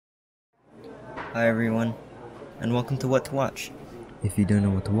Hi everyone, and welcome to What to Watch. If you don't know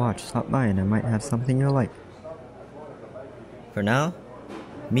what to watch, stop by and I might have something you'll like. For now,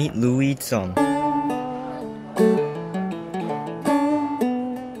 meet Louie Zong.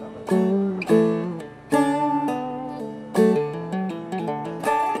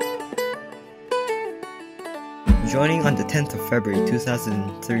 Joining on the 10th of February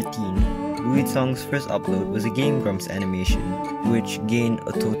 2013, Louie Zong's first upload was a Game Grumps animation, which gained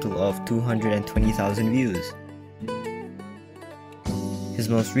a total of 220,000 views. His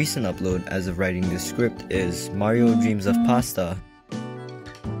most recent upload as of writing this script is Mario Dreams of Pasta,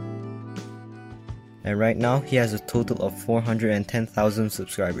 and right now he has a total of 410,000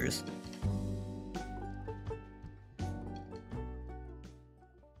 subscribers.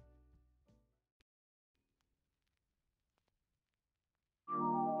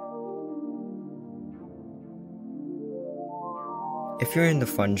 If you're into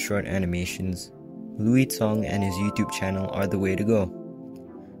fun short animations, Louie Zong and his YouTube channel are the way to go.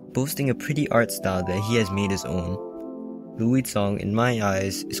 Boasting a pretty art style that he has made his own, Louie Zong, in my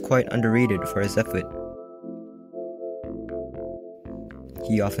eyes, is quite underrated for his effort.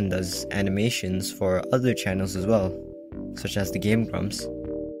 He often does animations for other channels as well, such as the Game Grumps,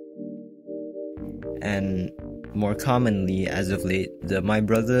 and more commonly as of late, the My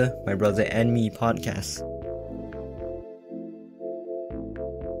Brother and Me podcast.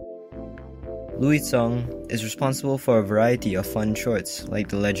 Louie Zong is responsible for a variety of fun shorts like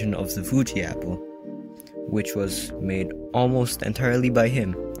The Legend of the Fuji Apple, which was made almost entirely by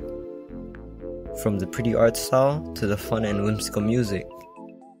him. From the pretty art style to the fun and whimsical music.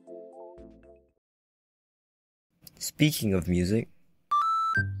 Speaking of music,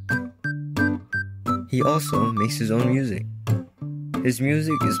 he also makes his own music. His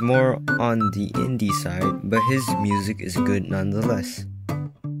music is more on the indie side, but his music is good nonetheless.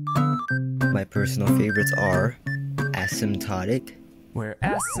 My personal favorites are Asymptotic. We're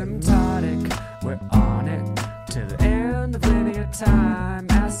asymptotic, we're on it to the end of linear time.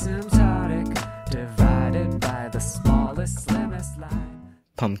 Asymptotic, divided by the smallest slimmest line.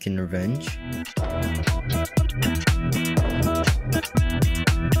 Pumpkin Revenge.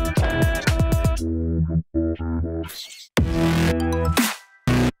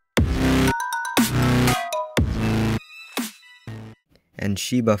 And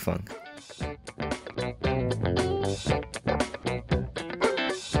Shiba Funk.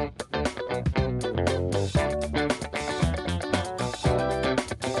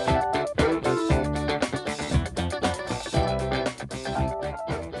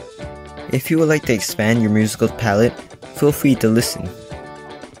 If you would like to expand your musical palette, feel free to listen.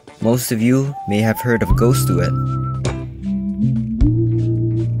 Most of you may have heard of Ghost Duet.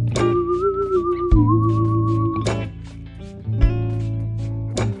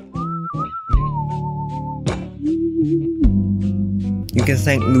 You can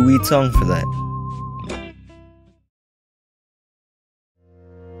thank Louie Zong for that.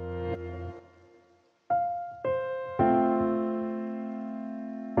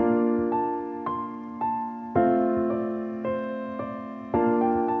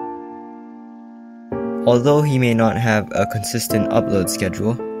 Although he may not have a consistent upload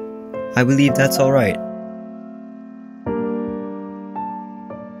schedule, I believe that's alright.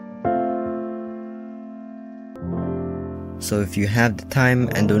 So if you have the time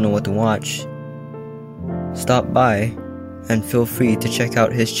and don't know what to watch, stop by and feel free to check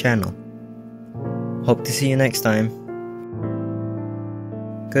out his channel. Hope to see you next time.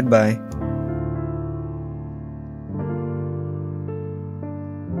 Goodbye.